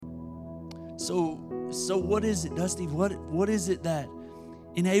So what is it, Dusty? What is it that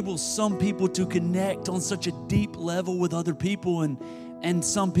enables some people to connect on such a deep level with other people and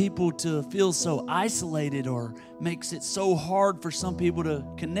some people to feel so isolated, or makes it so hard for some people to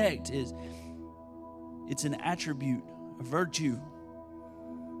connect? It's an attribute, a virtue.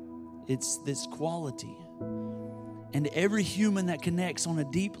 It's this quality. And every human that connects on a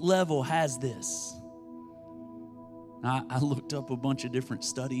deep level has this. I looked up a bunch of different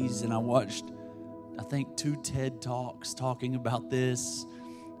studies, and I watched, I think, 2 TED Talks talking about this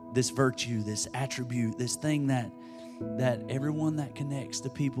virtue, this attribute, this thing that everyone that connects to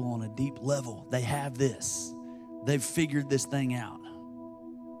people on a deep level, they have this. They've figured this thing out.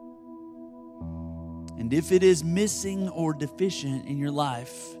 And if it is missing or deficient in your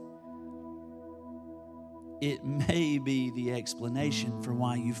life, it may be the explanation for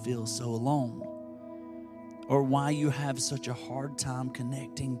why you feel so alone, or why you have such a hard time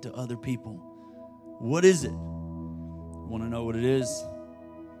connecting to other people. What is it? Want to know what it is?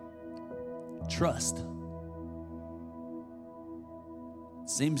 Trust.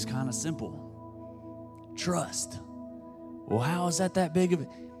 Seems kind of simple. Trust. Well, how is that big of it?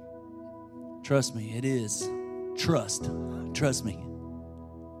 Trust me, it is. Trust. Trust me.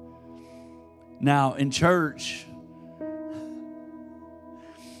 Now, in church,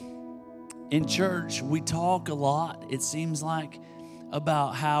 we talk a lot, it seems like,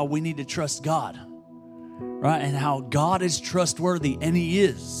 about how we need to trust God, right? And how God is trustworthy, and He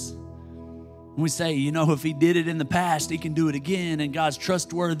is. We say, if He did it in the past, He can do it again, and God's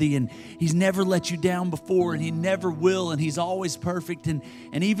trustworthy, and He's never let you down before, and He never will, and He's always perfect, and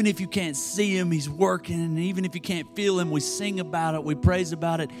even if you can't see Him, He's working, and even if you can't feel Him, we sing about it, we praise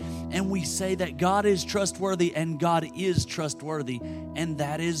about it, and we say that God is trustworthy, and God is trustworthy, and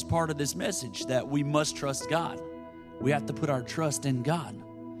that is part of this message, that we must trust God. We have to put our trust in God.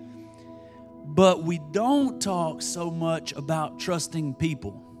 But we don't talk so much about trusting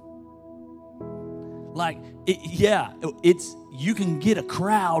people. You can get a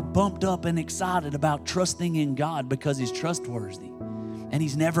crowd bumped up and excited about trusting in God because He's trustworthy. And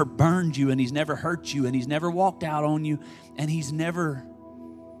He's never burned you, and He's never hurt you, and He's never walked out on you, and He's never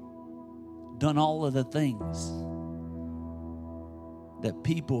done all of the things that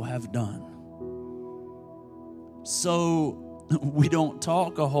people have done. So we don't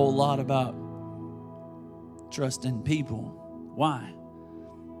talk a whole lot about trusting people. Why?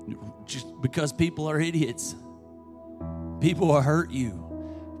 Just because people are idiots. People will hurt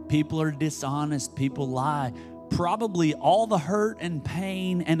you. People are dishonest. People lie. Probably all the hurt and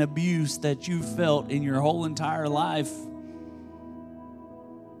pain and abuse that you've felt in your whole entire life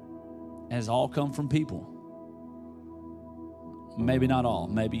has all come from people. Maybe not all.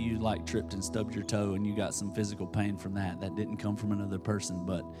 Maybe you tripped and stubbed your toe and you got some physical pain from that. That didn't come from another person.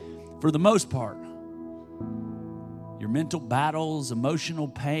 But for the most part, your mental battles, emotional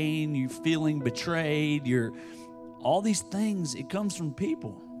pain, you feeling betrayed, all these things, it comes from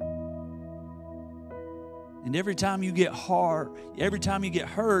people. And every time you get hurt,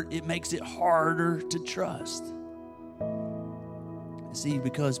 it makes it harder to trust. See,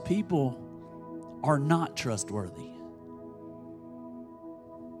 because people are not trustworthy.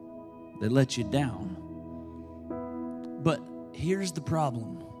 They let you down. But here's the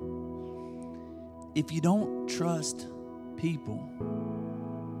problem. If you don't trust people,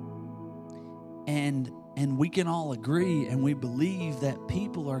 and we can all agree and we believe that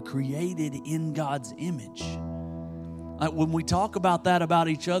people are created in God's image. When we talk about that about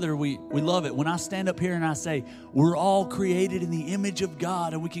each other, we love it. When I stand up here and I say, we're all created in the image of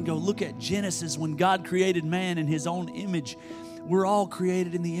God, and we can go look at Genesis when God created man in His own image. We're all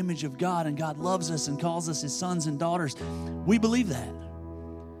created in the image of God, and God loves us and calls us His sons and daughters. We believe that.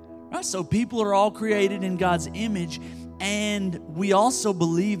 Right? So people are all created in God's image, and we also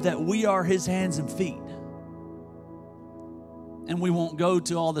believe that we are His hands and feet. And we won't go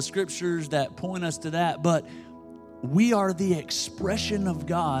to all the scriptures that point us to that, but we are the expression of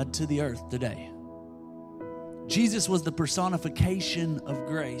God to the earth today. Jesus was the personification of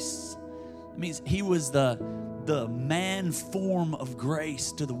grace. It means He was the man form of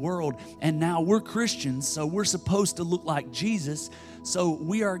grace to the world. And now we're Christians, so we're supposed to look like Jesus. So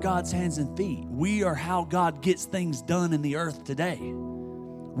we are God's hands and feet. We are how God gets things done in the earth today.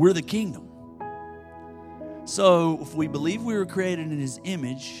 We're the kingdom. So if we believe we were created in His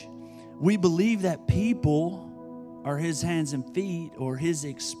image, we believe that people are His hands and feet, or His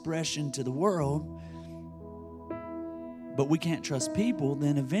expression to the world, but we can't trust people,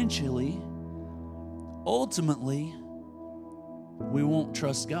 then eventually, ultimately, we won't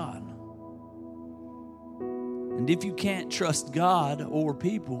trust God. And if you can't trust God or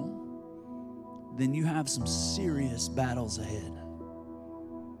people, then you have some serious battles ahead.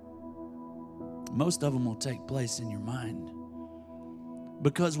 Most of them will take place in your mind.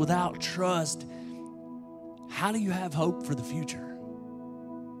 Because without trust, how do you have hope for the future?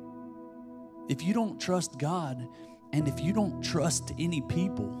 If you don't trust God, and if you don't trust any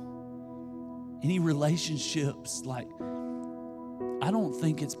people, any relationships, like, I don't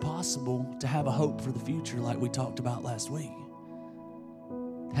think it's possible to have a hope for the future like we talked about last week.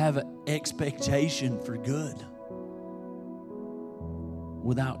 Have an expectation for good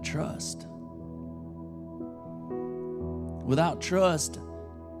without trust. Without trust,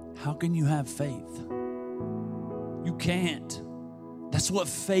 how can you have faith? You can't. That's what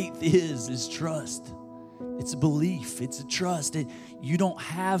faith is trust. It's a belief. It's a trust. You don't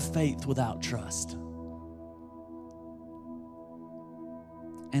have faith without trust.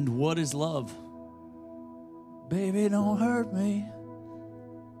 And what is love? Baby, don't hurt me.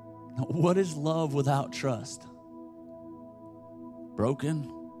 What is love without trust?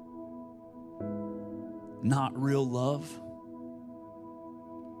 Broken? Not real love?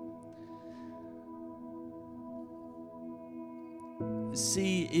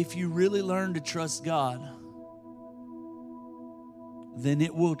 See, if you really learn to trust God, then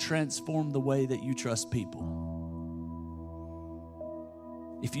it will transform the way that you trust people.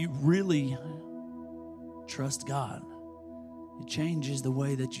 If you really trust God, it changes the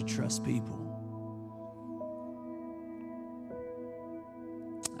way that you trust people.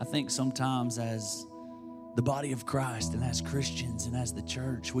 I think sometimes as the body of Christ and as Christians and as the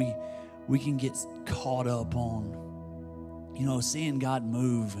church, we can get caught up on, seeing God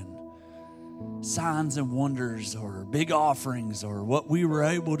move and signs and wonders or big offerings or what we were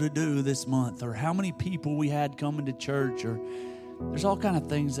able to do this month or how many people we had coming to church, or there's all kind of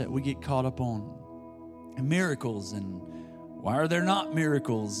things that we get caught up on. And miracles, and why are there not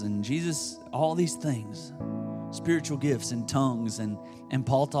miracles? And Jesus, all these things, spiritual gifts and tongues, and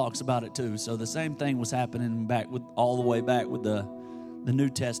Paul talks about it too. So the same thing was happening all the way back with the New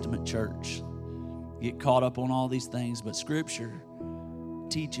Testament church. Get caught up on all these things, but Scripture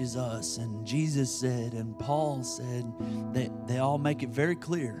teaches us, and Jesus said, and Paul said, that they all make it very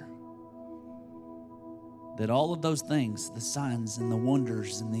clear that all of those things, the signs and the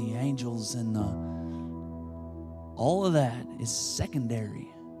wonders and the angels and all of that is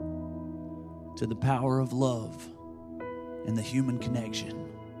secondary to the power of love and the human connection.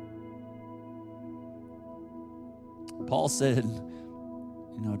 Paul said,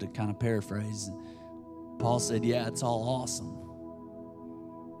 to kind of paraphrase, Paul said, yeah, it's all awesome,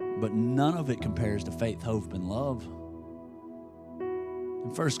 but none of it compares to faith, hope, and love.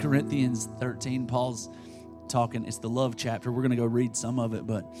 In 1 Corinthians 13, Paul's talking, it's the love chapter. We're going to go read some of it,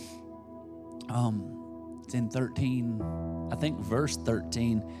 but it's in 13, I think verse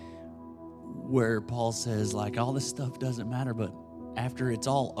 13, where Paul says, like, all this stuff doesn't matter, but after it's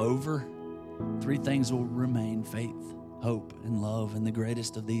all over, 3 things will remain: faith, hope, and love, and the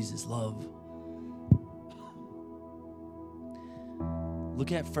greatest of these is love.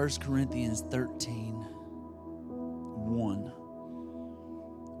 Look at 1 Corinthians 13, 1.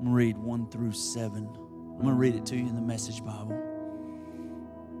 I'm going to read 1 through 7. I'm going to read it to you in the Message Bible.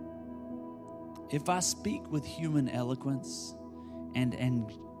 If I speak with human eloquence and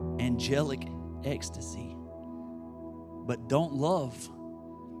angelic ecstasy, but don't love,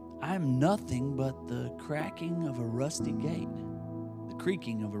 I am nothing but the creaking of a rusty gate.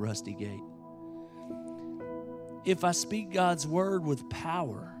 If I speak God's word with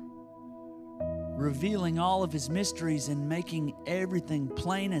power, revealing all of his mysteries and making everything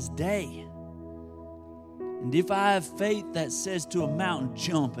plain as day, and if I have faith that says to a mountain,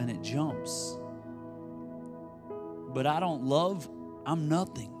 jump, and it jumps, but I don't love, I'm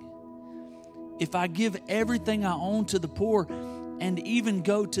nothing. If I give everything I own to the poor and even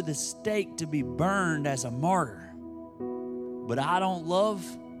go to the stake to be burned as a martyr, but I don't love,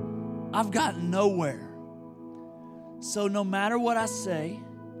 I've gotten nowhere. So no matter what I say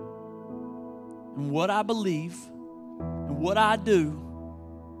and what I believe and what I do,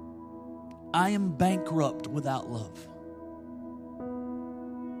 I am bankrupt without love.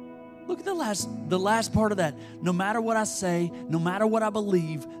 Look at the last part of that. No matter what I say, no matter what I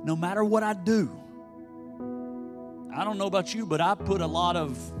believe, no matter what I do. I don't know about you, but I put a lot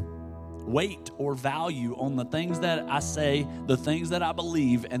of weight or value on the things that I say, the things that I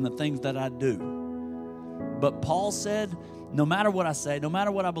believe, and the things that I do. But Paul said, no matter what I say, no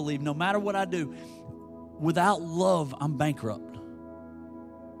matter what I believe, no matter what I do, without love, I'm bankrupt.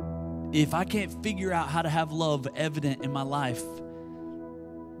 If I can't figure out how to have love evident in my life,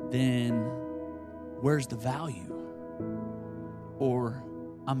 then where's the value? Or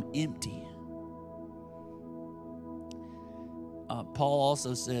I'm empty. Paul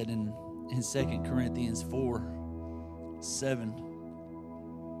also said in 2 Corinthians 4:7,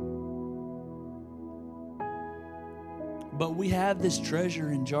 but we have this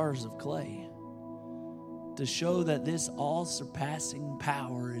treasure in jars of clay to show that this all-surpassing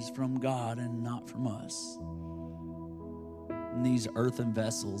power is from God and not from us. In these earthen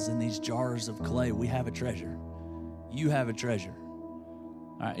vessels, in these jars of clay, we have a treasure. You have a treasure.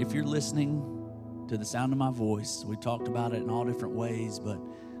 All right, if you're listening to the sound of my voice, we talked about it in all different ways, but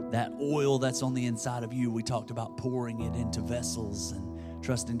that oil that's on the inside of you, we talked about pouring it into vessels and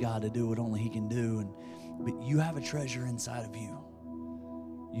trusting God to do what only He can do. But you have a treasure inside of you.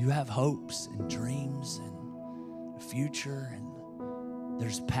 You have hopes and dreams and a future, and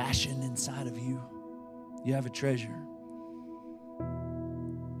there's passion inside of you. You have a treasure.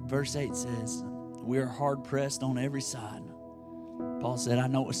 Verse 8 says, we are hard pressed on every side. Paul said, I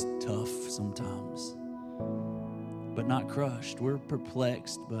know it's tough sometimes, but not crushed. We're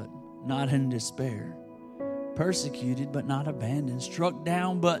perplexed, but not in despair. Persecuted, but not abandoned. Struck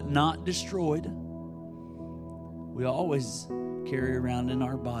down, but not destroyed. We always carry around in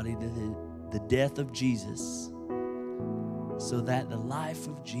our body the death of Jesus, so that the life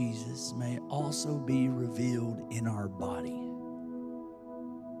of Jesus may also be revealed in our body.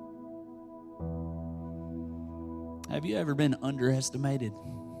 Have you ever been underestimated?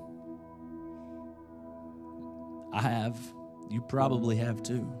 I have. You probably have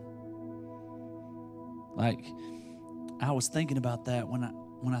too. Like, I was thinking about that when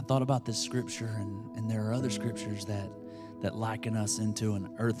I thought about this scripture, and there are other scriptures that liken us into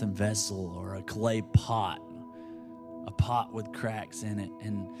an earthen vessel or a clay pot, a pot with cracks in it.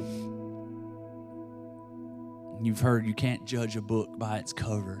 And you've heard you can't judge a book by its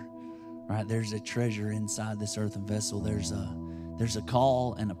cover, right? There's a treasure inside this earthen vessel. There's a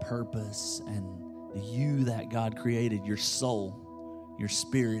call and a purpose, and the you that God created, your soul, your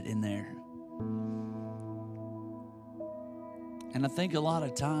spirit in there. And I think a lot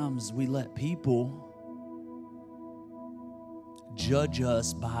of times we let people judge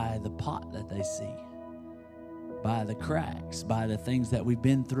us by the pot that they see, by the cracks, by the things that we've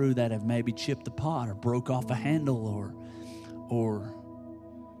been through that have maybe chipped the pot or broke off a handle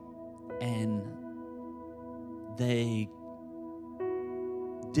and they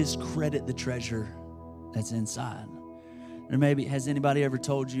discredit the treasure that's inside. Or maybe, has anybody ever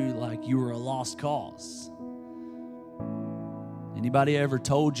told you like you were a lost cause? Anybody ever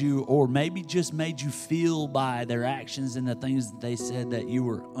told you, or maybe just made you feel by their actions and the things that they said, that you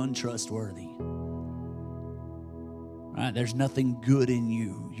were untrustworthy? Right? There's nothing good in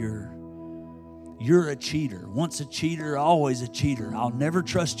you. You're a cheater. Once a cheater, always a cheater. I'll never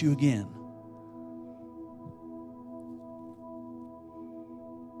trust you again.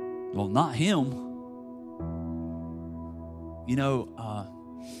 Well, not him. You know,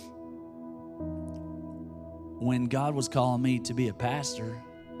 when God was calling me to be a pastor,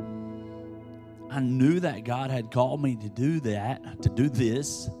 I knew that God had called me to do that, to do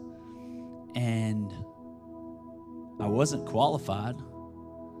this, and I wasn't qualified,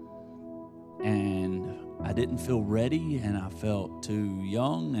 and I didn't feel ready, and I felt too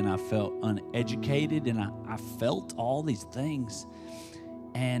young, and I felt uneducated, and I felt all these things.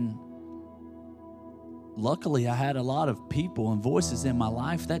 And luckily, I had a lot of people and voices in my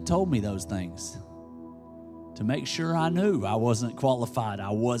life that told me those things, to make sure I knew I wasn't qualified, I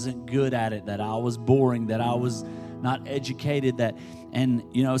wasn't good at it, that I was boring, that I was not educated, and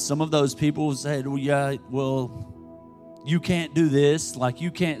you know, some of those people said, well, you can't do this, like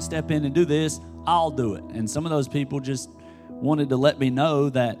you can't step in and do this, I'll do it. And some of those people just wanted to let me know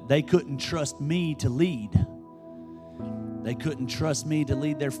that they couldn't trust me to lead. They couldn't trust me to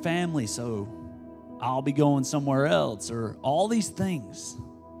lead their family, so I'll be going somewhere else, or all these things.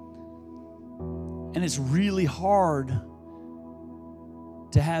 And it's really hard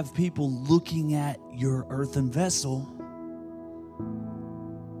to have people looking at your earthen vessel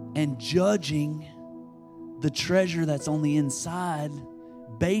and judging the treasure that's on the inside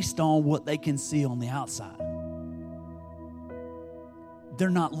based on what they can see on the outside. They're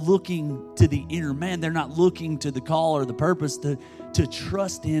not looking to the inner man. They're not looking to the call or the purpose to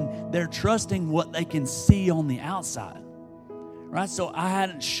trust in. They're trusting what they can see on the outside. Right? So I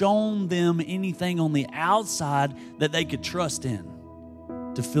hadn't shown them anything on the outside that they could trust in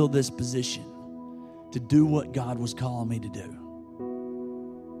to fill this position, to do what God was calling me to do.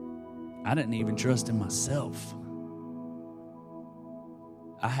 I didn't even trust in myself.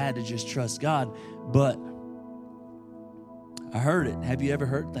 I had to just trust God. But I heard it. Have you ever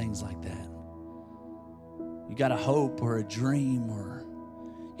heard things like that? You got a hope or a dream, or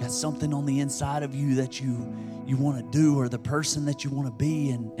you got got something on the inside of you that you want to do, or the person that you want to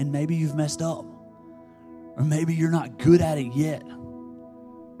be, and maybe you've messed up. Or maybe you're not good at it yet.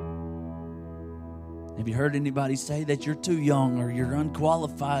 Have you heard anybody say that you're too young, or you're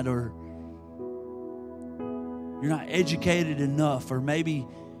unqualified, or you're not educated enough, or maybe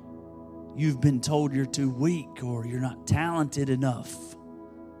you've been told you're too weak, or you're not talented enough?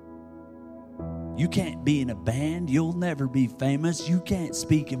 You can't be in a band. You'll never be famous. You can't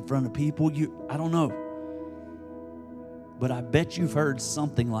speak in front of people. I don't know. But I bet you've heard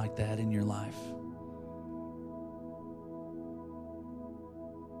something like that in your life.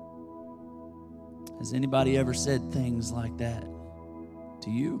 Has anybody ever said things like that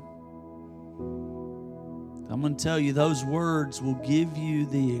to you? I'm going to tell you, those words will give you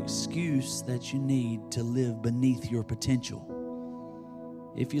the excuse that you need to live beneath your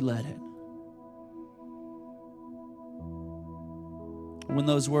potential, if you let it. When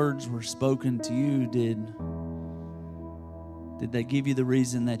those words were spoken to you, did they give you the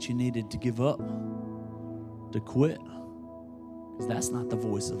reason that you needed to give up, to quit? Because that's not the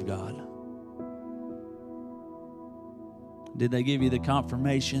voice of God. Did they give you the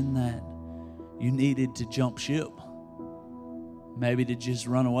confirmation that you needed to jump ship? Maybe to just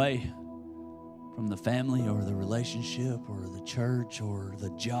run away from the family, or the relationship, or the church, or the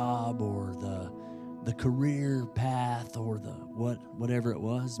job, or the career path, or whatever it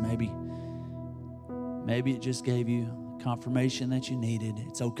was. Maybe it just gave you confirmation that you needed.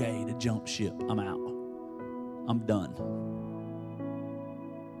 It's okay to jump ship. I'm out. I'm done.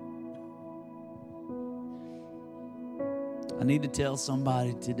 I need to tell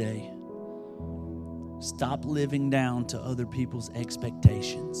somebody today, stop living down to other people's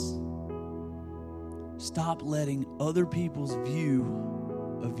expectations. Stop letting other people's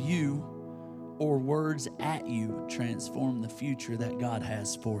view of you or words at you transform the future that God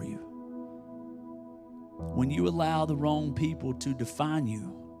has for you. When you allow the wrong people to define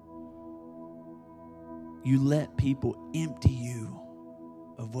you, you let people empty you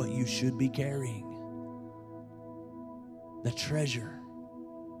of what you should be carrying. The treasure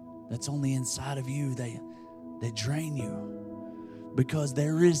that's on the inside of you, they drain you, because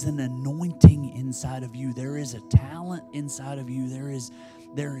there is an anointing inside of you. There is a talent inside of you. There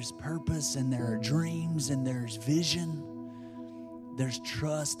is purpose, and there are dreams, and there's vision. There's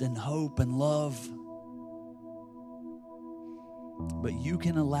trust and hope and love. But you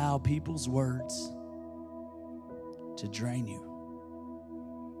can allow people's words to drain you.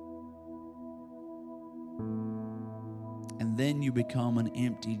 And then you become an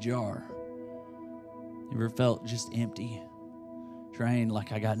empty jar. You ever felt just empty, drained,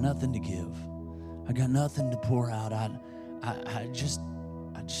 like I got nothing to give? I got nothing to pour out. I just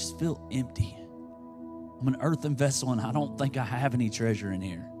feel empty. I'm an earthen vessel, and I don't think I have any treasure in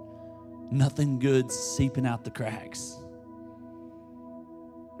here. Nothing good seeping out the cracks.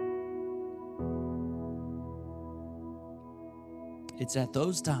 It's at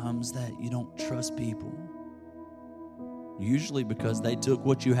those times that you don't trust people. Usually because they took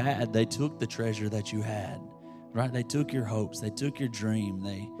what you had. They took the treasure that you had, right? They took your hopes. They took your dream.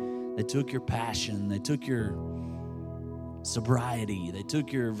 They took your passion. They took your sobriety. They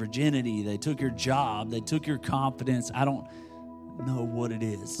took your virginity. They took your job. They took your confidence. I don't know what it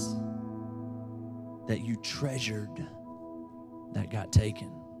is that you treasured that got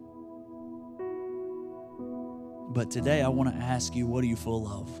taken. But today I want to ask you, what are you full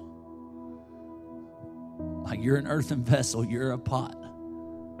of? Like, you're an earthen vessel, you're a pot.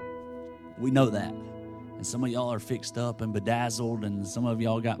 We know that. And some of y'all are fixed up and bedazzled, and some of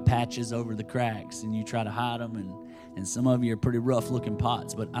y'all got patches over the cracks, and you try to hide them, and some of you are pretty rough looking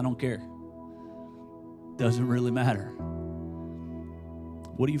pots, but I don't care. Doesn't really matter.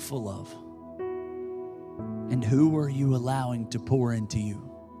 What are you full of? And who are you allowing to pour into you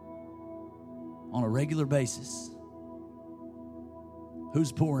on a regular basis?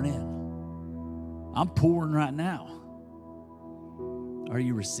 Who's pouring in? I'm pouring right now. Are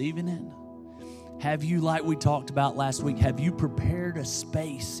you receiving it? Have you, like we talked about last week, have you prepared a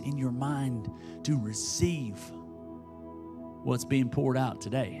space in your mind to receive what's being poured out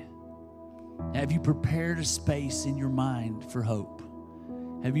today? Have you prepared a space in your mind for hope?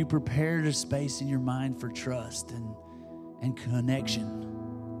 Have you prepared a space in your mind for trust and connection?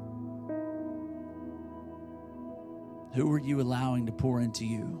 Who are you allowing to pour into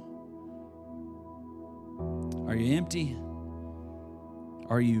you? Are you empty?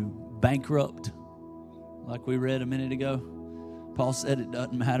 Are you bankrupt? Like we read a minute ago, Paul said it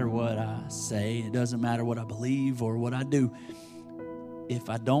doesn't matter what I say. It doesn't matter what I believe or what I do. If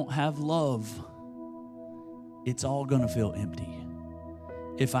I don't have love, it's all going to feel empty.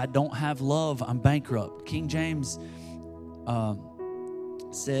 If I don't have love, I'm bankrupt. King James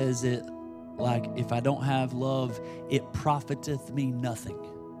says it like, if I don't have love, it profiteth me nothing.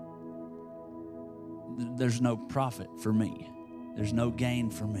 There's no profit for me. There's no gain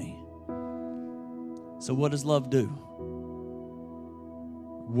for me. So what does love do?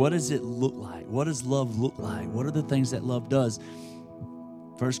 What does it look like? What does love look like? What are the things that love does?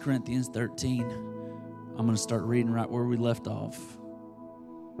 1 Corinthians 13. I'm going to start reading right where we left off.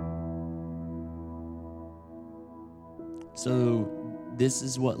 So this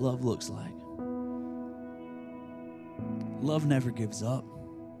is what love looks like. Love never gives up.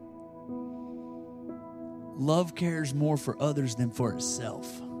 Love cares more for others than for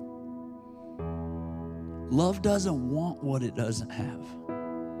itself. Love doesn't want what it doesn't have.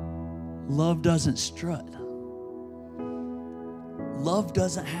 Love doesn't strut. Love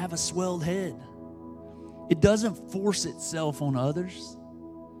doesn't have a swelled head. It doesn't force itself on others.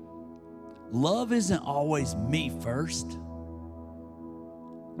 Love isn't always me first.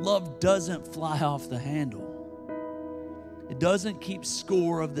 Love doesn't fly off the handle. It doesn't keep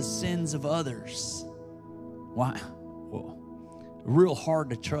score of the sins of others. Why? Well, real hard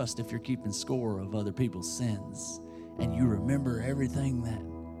to trust if you're keeping score of other people's sins and you remember everything that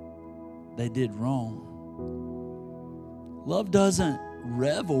they did wrong. Love doesn't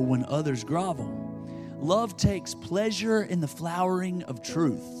revel when others grovel. Love takes pleasure in the flowering of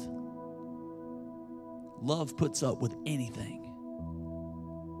truth. Love puts up with anything.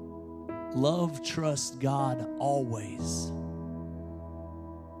 Love trusts God always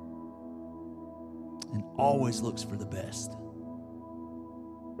and always looks for the best.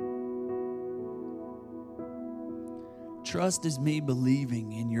 Trust is me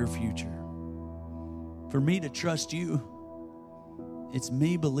believing in your future. For me to trust you, it's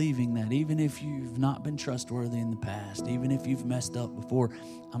me believing that even if you've not been trustworthy in the past, even if you've messed up before,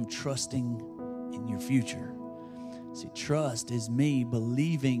 I'm trusting in your future. See, trust is me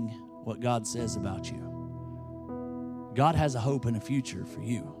believing what God says about you. God has a hope and a future for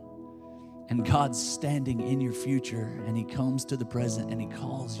you. And God's standing in your future, and He comes to the present and He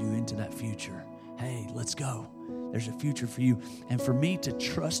calls you into that future. Hey, let's go. There's a future for you. And for me to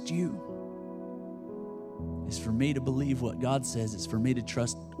trust you is for me to believe what God says. It's for me to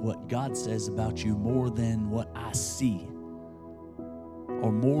trust what God says about you more than what I see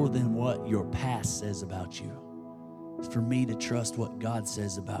or more than what your past says about you. It's for me to trust what God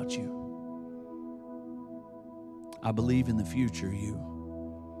says about you. I believe in the future you.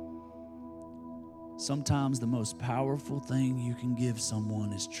 Sometimes the most powerful thing you can give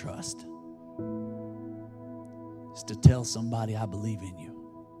someone is trust. It's to tell somebody, I believe in you.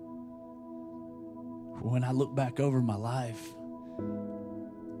 When I look back over my life,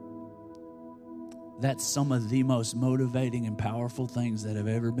 that's some of the most motivating and powerful things that have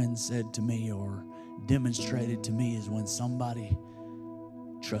ever been said to me or demonstrated to me is when somebody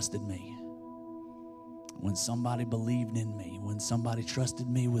trusted me. When somebody believed in me. When somebody trusted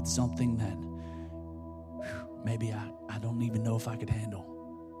me with something that maybe I don't even know if I could handle.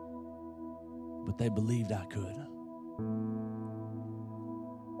 But they believed I could.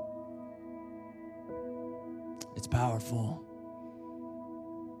 It's powerful.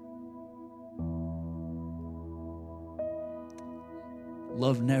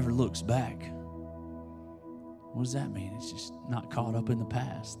 Love never looks back. What does that mean? It's just not caught up in the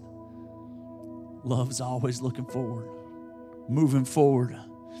past. Love's always looking forward, moving forward.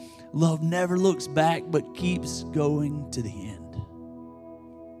 Love never looks back, but keeps going to the end.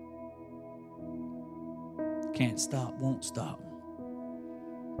 Can't stop, won't stop.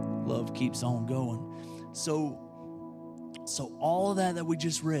 Love keeps on going. So all of that we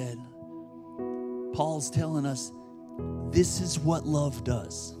just read, Paul's telling us this is what love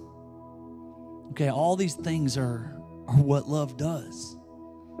does. Okay, all these things are what love does.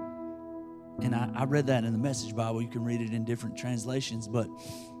 And I read that in the Message Bible. You can read it in different translations, but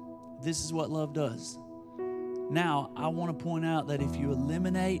this is what love does. Now, I want to point out that if you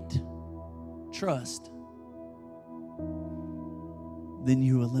eliminate trust, then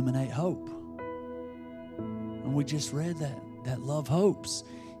you eliminate hope. And we just read that love hopes.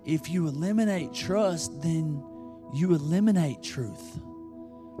 If you eliminate trust, then you eliminate truth.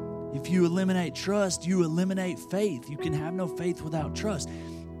 If you eliminate trust, you eliminate faith. You can have no faith without trust.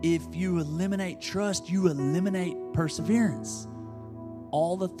 If you eliminate trust, you eliminate perseverance.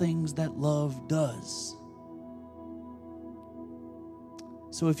 All the things that love does.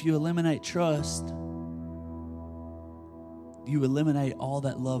 So if you eliminate trust, you eliminate all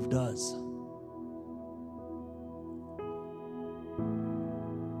that love does.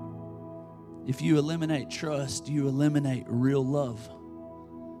 If you eliminate trust, you eliminate real love.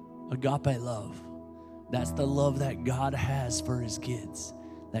 Agape love. That's the love that God has for his kids,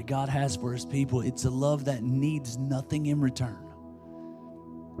 that God has for his people. It's a love that needs nothing in return.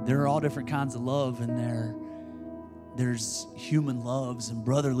 There are all different kinds of love, and there's human loves and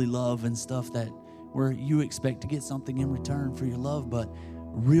brotherly love and stuff that where you expect to get something in return for your love, but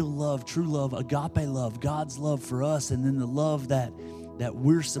real love, true love, agape love, God's love for us, and then the love that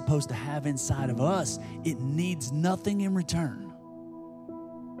we're supposed to have inside of us, it needs nothing in return.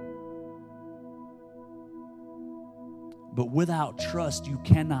 But without trust, you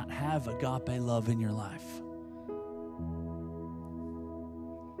cannot have agape love in your life.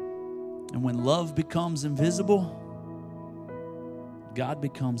 And when love becomes invisible, God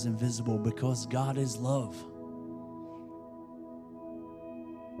becomes invisible because God is love.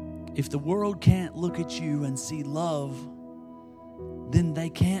 If the world can't look at you and see love, then they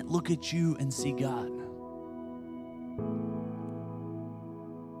can't look at you and see God.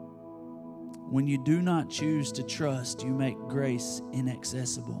 When you do not choose to trust, you make grace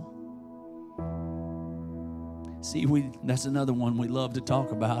inaccessible. See, that's another one we love to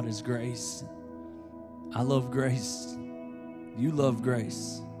talk about is grace. I love grace. You love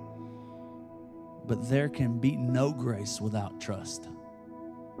grace. But there can be no grace without trust.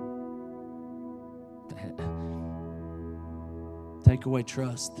 Take away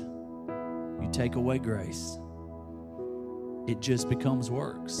trust, you take away grace. It just becomes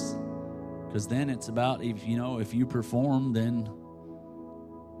works. Because then it's about, if you perform, then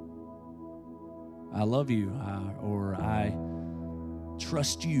I love you, or I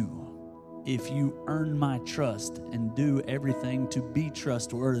trust you. If you earn my trust and do everything to be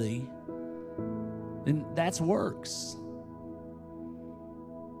trustworthy, then that's works.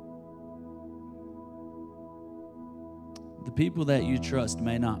 The people that you trust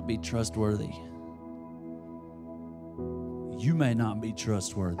may not be trustworthy. You may not be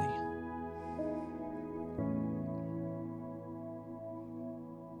trustworthy.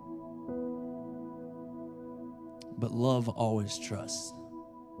 But love always trusts.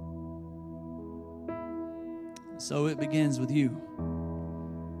 So it begins with you.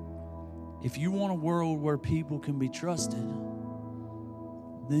 If you want a world where people can be trusted,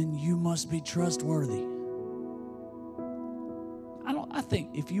 then you must be trustworthy. I think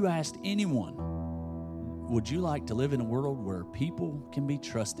if you asked anyone, would you like to live in a world where people can be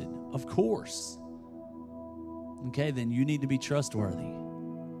trusted? Of course. Okay, then you need to be trustworthy.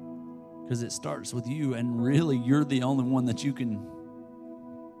 Because it starts with you, and really you're the only one that you can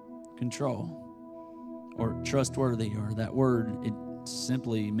control. Or trustworthy, or that word, it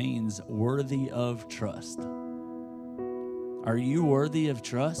simply means worthy of trust. Are you worthy of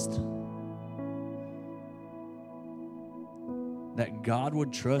trust? That God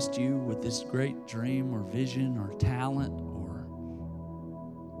would trust you with this great dream or vision or talent or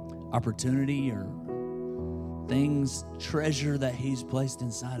opportunity or things, treasure that He's placed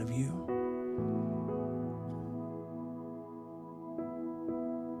inside of you.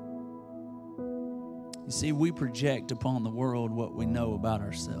 You see, we project upon the world what we know about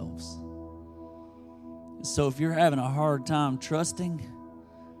ourselves. So if you're having a hard time trusting,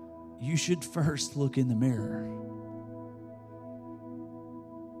 you should first look in the mirror.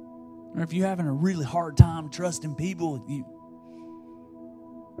 Or if you're having a really hard time trusting people,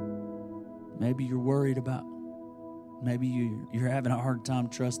 maybe you're worried about, maybe you're having a hard time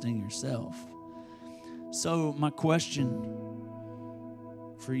trusting yourself. So my question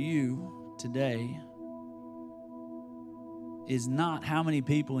for you today is not how many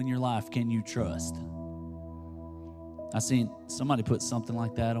people in your life can you trust. I seen somebody put something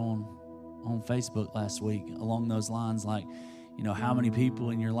like that on Facebook last week along those lines, like, how many people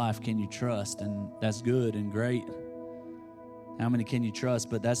in your life can you trust? And that's good and great. How many can you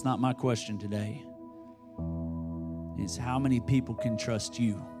trust? But that's not my question today. It's how many people can trust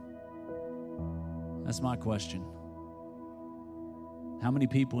you? That's my question. How many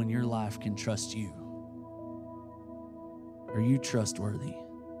people in your life can trust you? Are you trustworthy?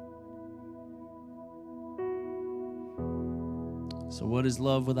 So what is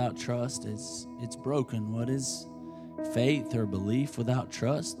love without trust? It's broken. What is faith or belief without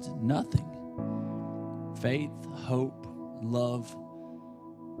trust? Nothing. Faith, hope, love.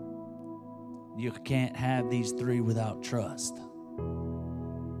 You can't have these three without trust.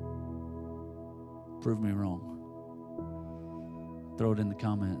 Prove me wrong. Throw it in the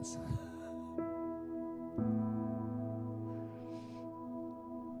comments.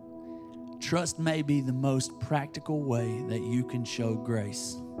 Trust may be the most practical way that you can show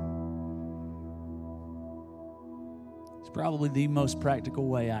grace. It's probably the most practical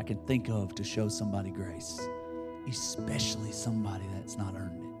way I can think of to show somebody grace, especially somebody that's not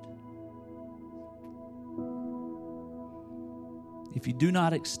earned it. If you do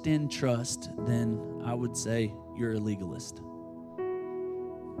not extend trust, then I would say you're a legalist.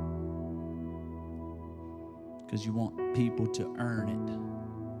 Because you want people to earn it.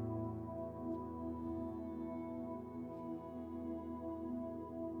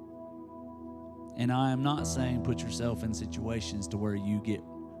 And I am not saying put yourself in situations to where you get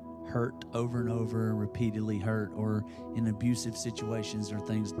hurt over and over, repeatedly hurt, or in abusive situations or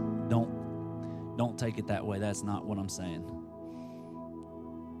things. Don't take it that way. That's not what I'm saying.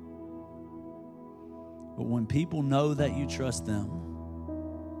 But when people know that you trust them,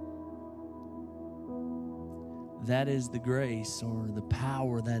 that is the grace or the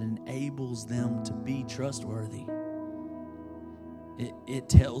power that enables them to be trustworthy. It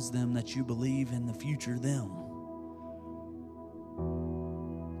tells them that you believe in the future them.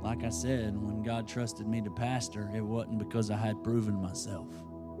 Like I said, when God trusted me to pastor, it wasn't because I had proven myself.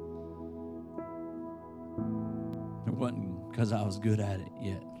 It wasn't because I was good at it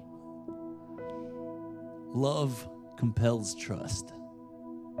yet. Love compels trust.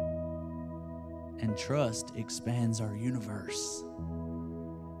 And trust expands our universe.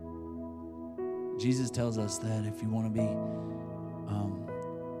 Jesus tells us that if you want to be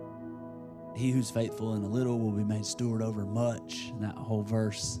he who's faithful in a little will be made steward over much. And that whole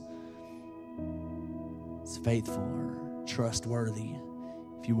verse is faithful or trustworthy.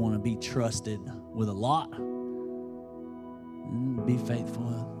 If you want to be trusted with a lot, then be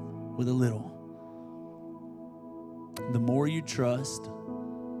faithful with a little. The more you trust,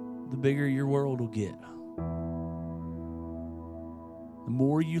 the bigger your world will get. The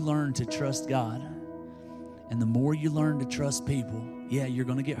more you learn to trust God, and the more you learn to trust people, yeah, you're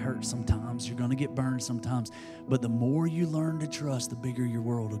going to get hurt sometimes. You're going to get burned sometimes. But the more you learn to trust, the bigger your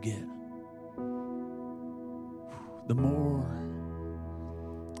world will get. The more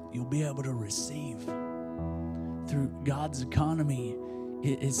you'll be able to receive. Through God's economy,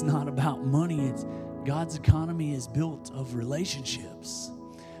 it's not about money. God's economy is built of relationships.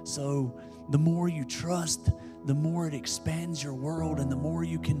 So the more you trust, the more it expands your world, and the more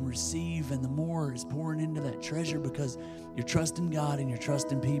you can receive, and the more is pouring into that treasure because you're trusting God and you're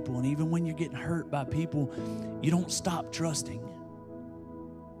trusting people. And even when you're getting hurt by people, you don't stop trusting.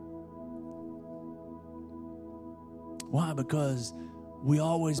 Why? Because we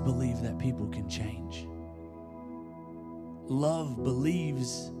always believe that people can change. Love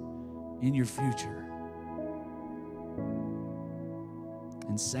believes in your future.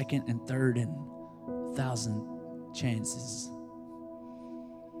 And second and third and 1,000 chances.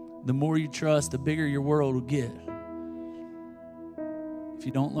 The more you trust, the bigger your world will get. If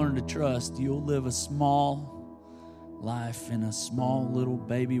you don't learn to trust, you'll live a small life in a small little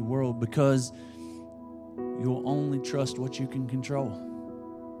baby world because you'll only trust what you can control.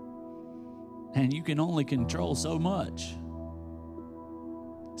 And you can only control so much.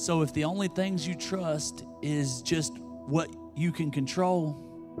 So if the only things you trust is just what you can control,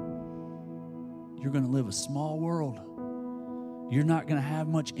 you're going to live a small world. You're not going to have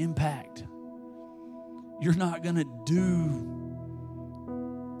much impact. You're not going to do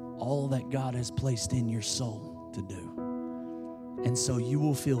all that God has placed in your soul to do. And so you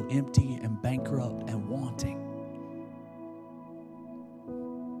will feel empty and bankrupt and wanting.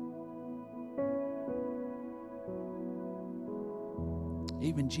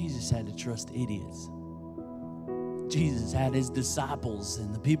 Even Jesus had to trust idiots. Jesus had his disciples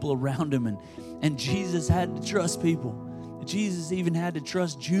and the people around him, and Jesus had to trust people. Jesus even had to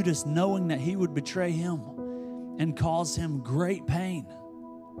trust Judas, knowing that he would betray him and cause him great pain.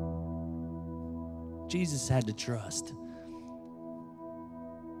 Jesus had to trust.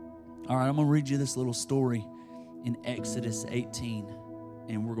 All right, I'm going to read you this little story in Exodus 18,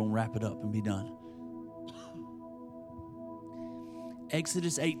 and we're going to wrap it up and be done.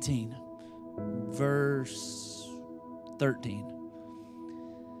 Exodus 18, verse 13.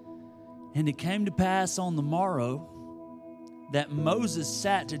 And it came to pass on the morrow that Moses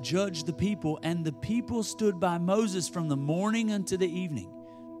sat to judge the people, and the people stood by Moses from the morning unto the evening.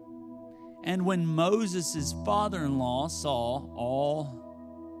 And when Moses' father-in-law saw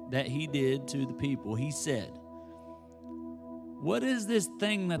all that he did to the people, he said, What is this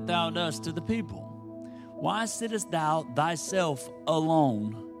thing that thou dost to the people? Why sittest thou thyself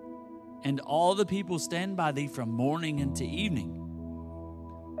alone, and all the people stand by thee from morning unto evening?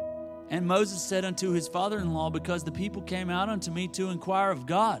 And Moses said unto his father-in-law, Because the people came out unto me to inquire of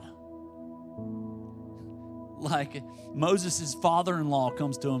God. Like Moses' father-in-law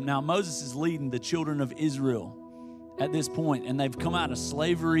comes to him. Now Moses is leading the children of Israel at this point, and they've come out of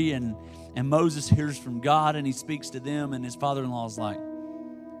slavery, and Moses hears from God, and he speaks to them, and his father-in-law is like,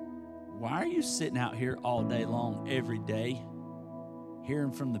 Why are you sitting out here all day long, every day?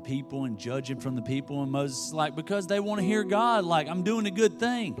 hearing from the people and judging from the people. And Moses is like, because they want to hear God, like, I'm doing a good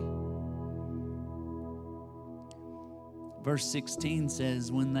thing. Verse 16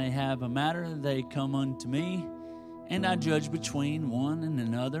 says, when they have a matter, they come unto me, and I judge between one and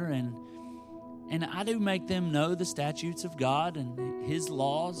another, and I do make them know the statutes of God and his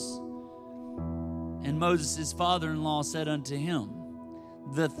laws. And Moses, his father-in-law, said unto him,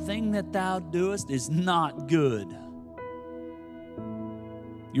 the thing that thou doest is not good.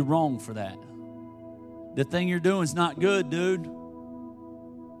 You're wrong for that. The thing you're doing is not good, dude.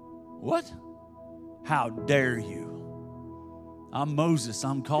 What? How dare you? I'm Moses.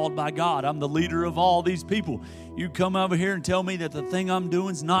 I'm called by God. I'm the leader of all these people. You come over here and tell me that the thing I'm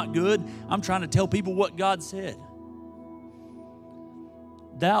doing is not good? I'm trying to tell people what God said.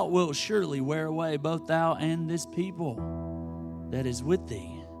 Thou wilt surely wear away both thou and this people that is with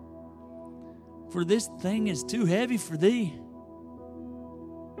thee. For this thing is too heavy for thee.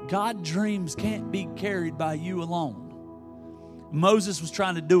 God's dreams can't be carried by you alone. Moses was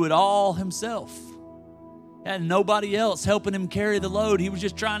trying to do it all himself. Had nobody else helping him carry the load. He was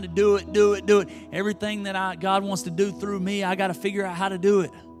just trying to do it. Everything that God wants to do through me, I got to figure out how to do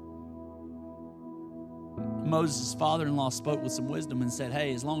it. Moses' father-in-law spoke with some wisdom and said,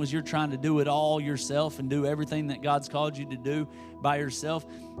 hey, as long as you're trying to do it all yourself and do everything that God's called you to do by yourself,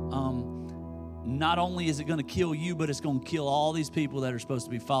 not only is it going to kill you, but it's going to kill all these people that are supposed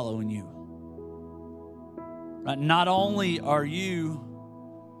to be following you. Right? Not only are you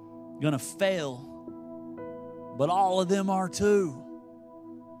going to fail, but all of them are too.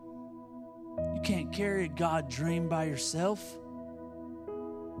 You can't carry a God dream by yourself.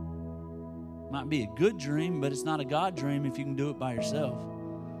 Might be a good dream, but it's not a God dream if you can do it by yourself.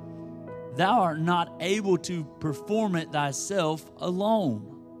 Thou art not able to perform it thyself alone.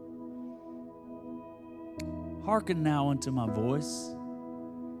 Hearken now unto my voice,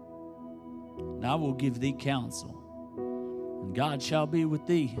 and I will give thee counsel, and God shall be with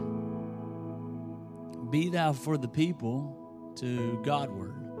thee. Be thou for the people to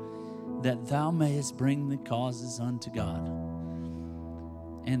Godward, that thou mayest bring the causes unto God.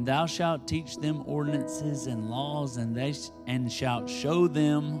 And thou shalt teach them ordinances and laws, and shalt show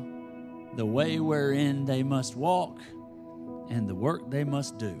them the way wherein they must walk, and the work they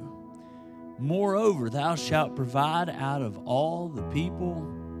must do. Moreover, thou shalt provide out of all the people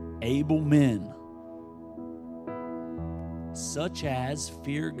able men, such as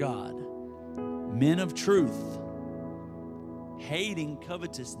fear God, men of truth, hating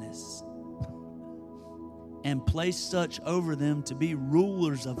covetousness, and place such over them to be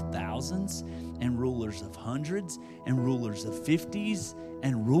rulers of thousands, and rulers of hundreds, and rulers of 50s,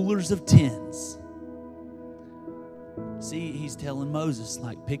 and rulers of 10s. See, he's telling Moses,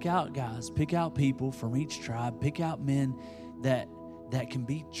 like, pick out guys, pick out people from each tribe, pick out men that can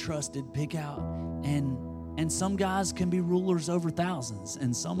be trusted, pick out, and some guys can be rulers over thousands,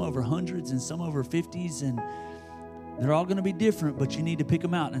 and some over hundreds, and some over 50s, and they're all going to be different, but you need to pick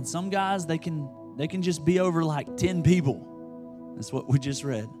them out. And some guys, they can just be over like 10 people. That's what we just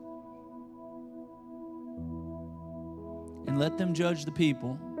read. And let them judge the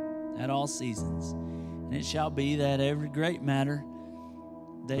people at all seasons. And it shall be that every great matter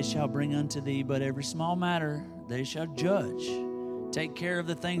they shall bring unto thee, but every small matter they shall judge. Take care of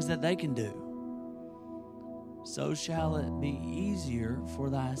the things that they can do. So shall it be easier for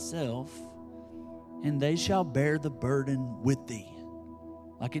thyself, and they shall bear the burden with thee.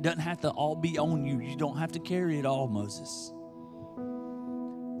 Like, it doesn't have to all be on you. You don't have to carry it all, Moses.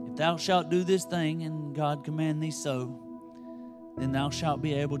 If thou shalt do this thing, and God command thee so, then thou shalt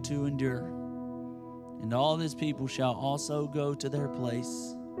be able to endure. And all this people shall also go to their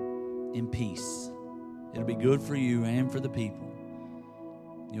place in peace. It'll be good for you and for the people.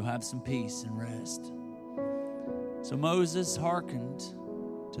 You'll have some peace and rest. So Moses hearkened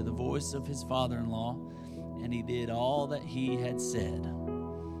to the voice of his father-in-law, and he did all that he had said.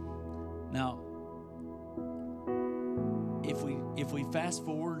 Now, if we fast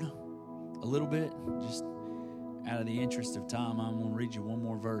forward a little bit, just out of the interest of time, I'm going to read you one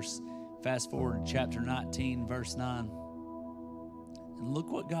more verse. Fast forward to chapter 19, verse 9. And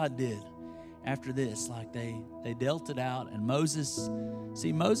look what God did after this. Like, they dealt it out, and Moses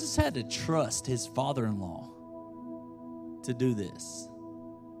had to trust his father-in-law to do this,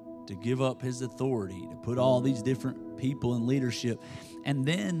 to give up his authority, to put all these different people in leadership. And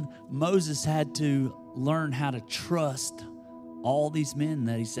then Moses had to learn how to trust all these men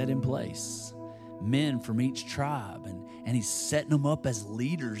that he set in place, men from each tribe, and he's setting them up as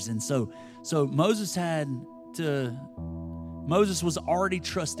leaders. And so Moses was already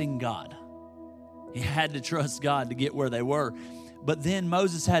trusting God. He had to trust God to get where they were. But then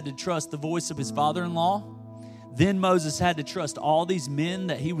Moses had to trust the voice of his father-in-law. Then Moses had to trust all these men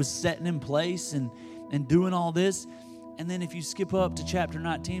that he was setting in place and doing all this. And then if you skip up to chapter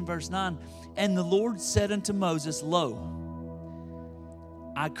 19, verse 9, and the Lord said unto Moses, Lo,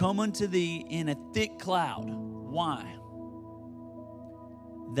 I come unto thee in a thick cloud. Why?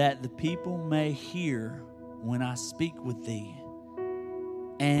 That the people may hear when I speak with thee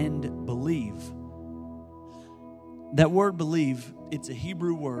and believe. That word believe, it's a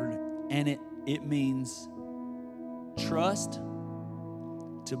Hebrew word, and it means trust,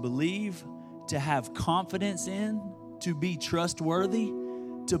 to believe, to have confidence in, to be trustworthy,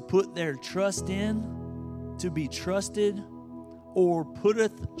 to put their trust in, to be trusted, or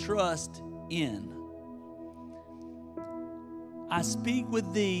putteth trust in. I speak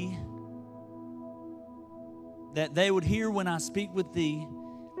with thee, that they would hear when I speak with thee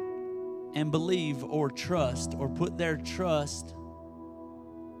and believe or trust or put their trust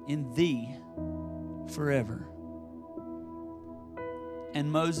in thee forever. And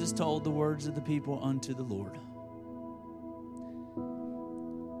Moses told the words of the people unto the Lord.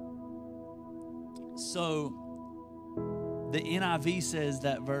 So the NIV says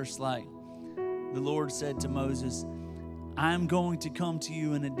that verse like, the Lord said to Moses, I'm going to come to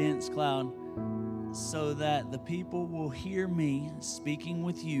you in a dense cloud so that the people will hear me speaking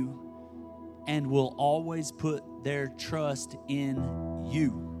with you and will always put their trust in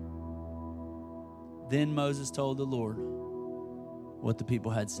you. Then Moses told the Lord what the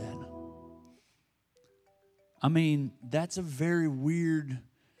people had said. I mean, that's a very weird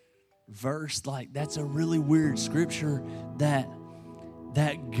verse. Like, that's a really weird scripture that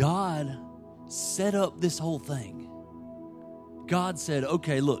God set up this whole thing. God said,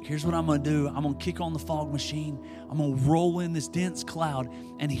 okay, look, here's what I'm going to do. I'm going to kick on the fog machine. I'm going to roll in this dense cloud.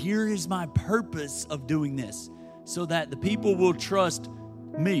 And here is my purpose of doing this, so that the people will trust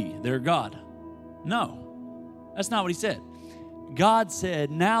me, their God. No, that's not what he said. God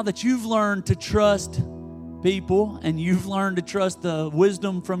said, now that you've learned to trust people and you've learned to trust the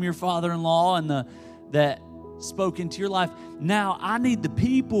wisdom from your father-in-law and that spoke into your life, now I need the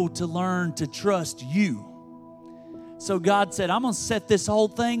people to learn to trust you. So God said, I'm going to set this whole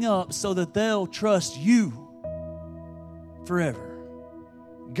thing up so that they'll trust you forever.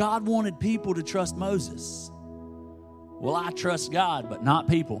 God wanted people to trust Moses. Well, I trust God, but not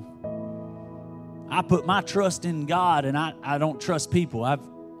people. I put my trust in God, and I don't trust people.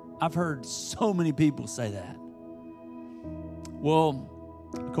 I've heard so many people say that. Well,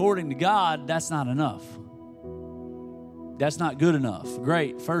 according to God, that's not enough. That's not good enough.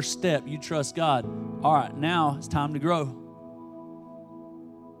 Great. First step, you trust God. All right, now it's time to grow.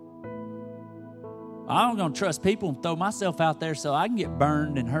 I'm going to trust people and throw myself out there so I can get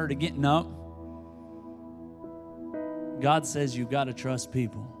burned and hurt again. No. God says you've got to trust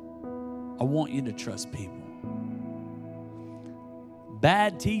people. I want you to trust people.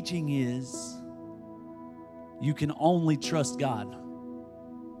 Bad teaching is you can only trust God.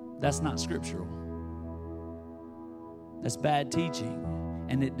 That's not scriptural. That's bad teaching,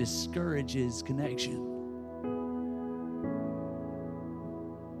 and it discourages connection.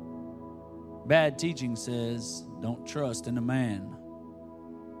 Bad teaching says, don't trust in a man.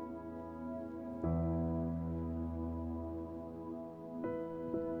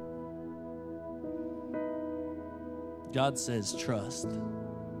 God says, trust.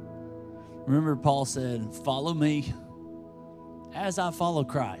 Remember, Paul said, follow me as I follow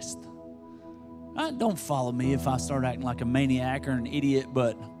Christ. Don't follow me if I start acting like a maniac or an idiot,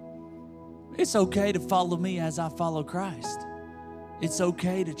 but it's okay to follow me as I follow Christ. It's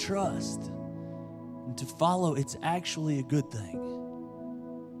okay to trust. And to follow, it's actually a good thing.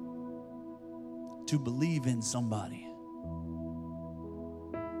 To believe in somebody.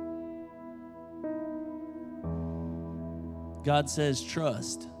 God says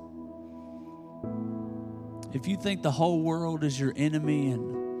trust. If you think the whole world is your enemy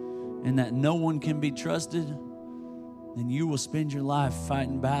and that no one can be trusted, then you will spend your life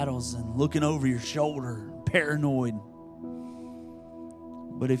fighting battles and looking over your shoulder, paranoid.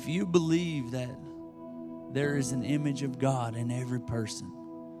 But if you believe that there is an image of God in every person,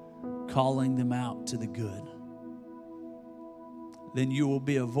 calling them out to the good, then you will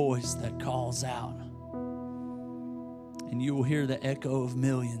be a voice that calls out. And you will hear the echo of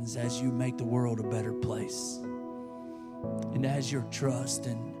millions as you make the world a better place. And as your trust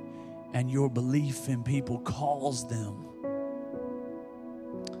and your belief in people calls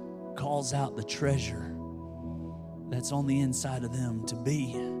out the treasure that's on the inside of them to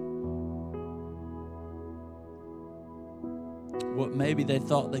be what maybe they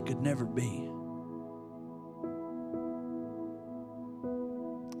thought they could never be.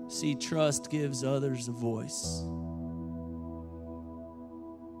 See, trust gives others a voice.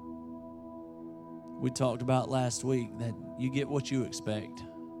 We talked about last week that you get what you expect.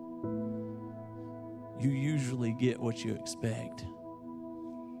 You usually get what you expect.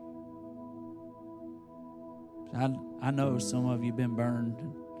 I know some of you have been burned,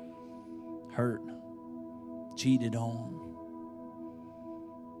 hurt, cheated on,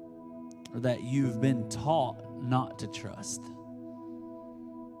 or that you've been taught not to trust.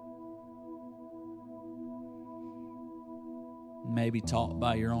 Maybe taught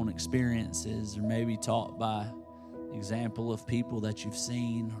by your own experiences, or maybe taught by example of people that you've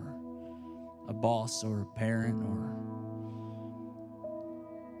seen, or a boss or a parent, or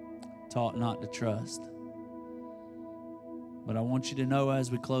taught not to trust. But I want you to know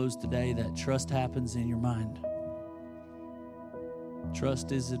as we close today that trust happens in your mind.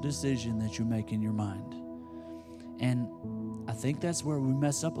 Trust is a decision that you make in your mind. And I think that's where we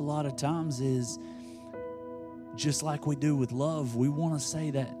mess up a lot of times, is just like we do with love, we want to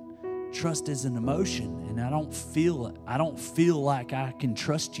say that trust is an emotion, and I don't feel it. I don't feel like I can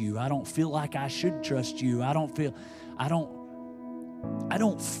trust you. I don't feel like I should trust you. I don't feel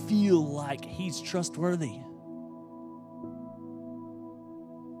like he's trustworthy.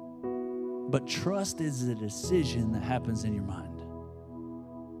 But trust is a decision that happens in your mind.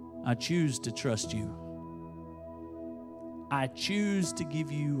 I choose to trust you. I choose to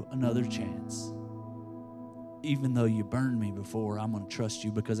give you another chance. Even though you burned me before, I'm going to trust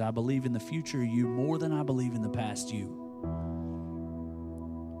you because I believe in the future you more than I believe in the past you.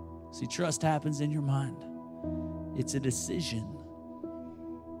 See, trust happens in your mind. It's a decision.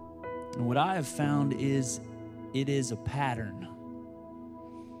 And what I have found is it is a pattern.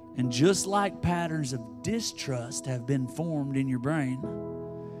 And just like patterns of distrust have been formed in your brain,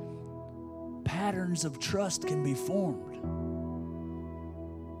 patterns of trust can be formed.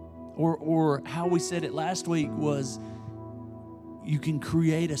 Or how we said it last week was you can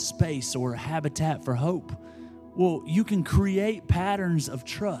create a space or a habitat for hope. Well, you can create patterns of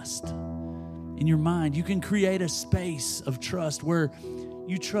trust in your mind. You can create a space of trust where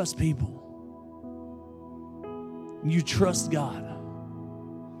you trust people. You trust God.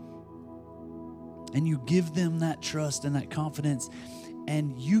 And you give them that trust and that confidence,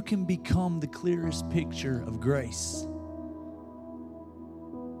 and you can become the clearest picture of grace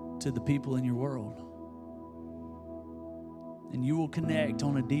to the people in your world. And you will connect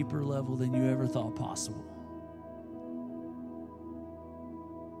on a deeper level than you ever thought possible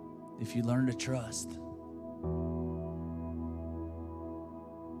if you learn to trust.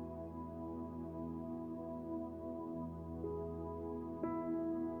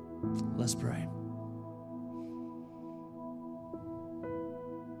 Let's pray.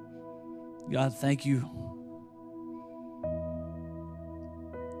 God, thank you.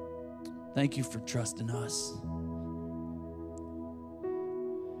 Thank you for trusting us.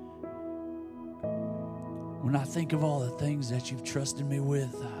 When I think of all the things that you've trusted me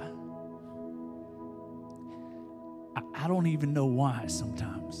with, I don't even know why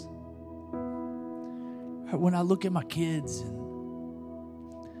sometimes. When I look at my kids and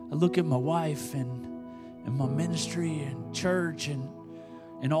I look at my wife and my ministry and church and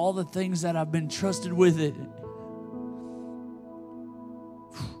all the things that I've been trusted with it.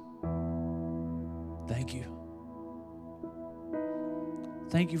 Thank you.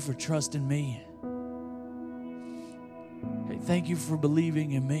 Thank you for trusting me. Hey, thank you for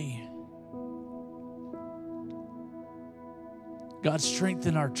believing in me. God,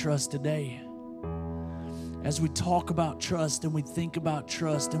 strengthen our trust today. As we talk about trust and we think about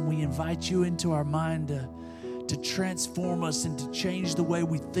trust and we invite you into our mind to transform us and to change the way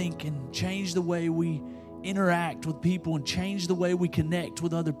we think and change the way we interact with people and change the way we connect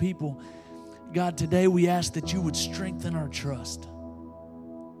with other people. God, today we ask that you would strengthen our trust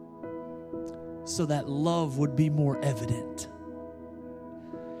so that love would be more evident.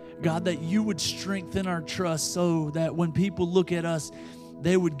 God, that you would strengthen our trust so that when people look at us,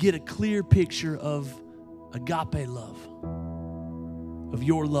 they would get a clear picture of agape love, of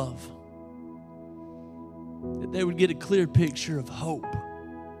your love. That they would get a clear picture of hope.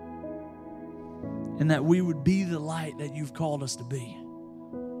 And that we would be the light that you've called us to be.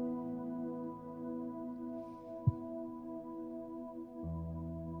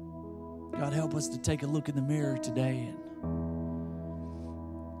 God, help us to take a look in the mirror today and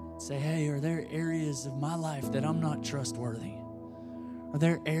say, hey, are there areas of my life that I'm not trustworthy? Are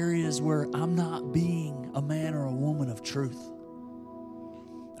there areas where I'm not being a man or a woman of truth?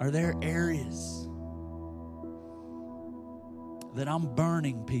 Are there areas that I'm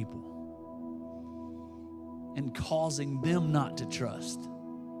burning people and causing them not to trust?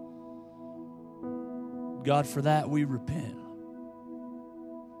 God, for that we repent.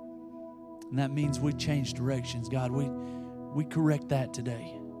 And that means we change directions. God, we correct that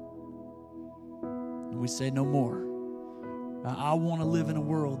today. And we say no more. I want to live in a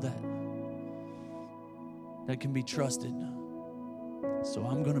world that can be trusted. So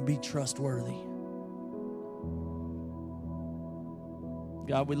I'm going to be trustworthy.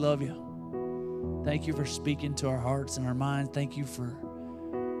 God, we love you. Thank you for speaking to our hearts and our minds. Thank you for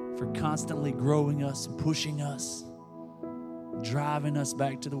constantly growing us and pushing us, driving us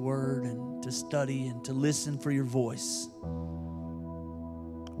back to the Word and to study and to listen for your voice.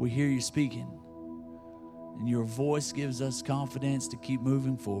 We hear you speaking, and your voice gives us confidence to keep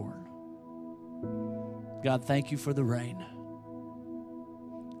moving forward. God, thank you for the rain.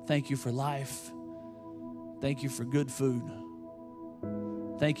 Thank you for life. Thank you for good food.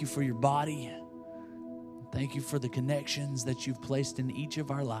 Thank you for your body. Thank you for the connections that you've placed in each of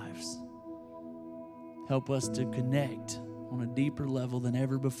our lives. Help us to connect on a deeper level than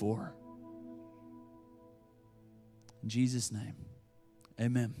ever before. In Jesus' name,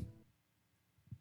 amen.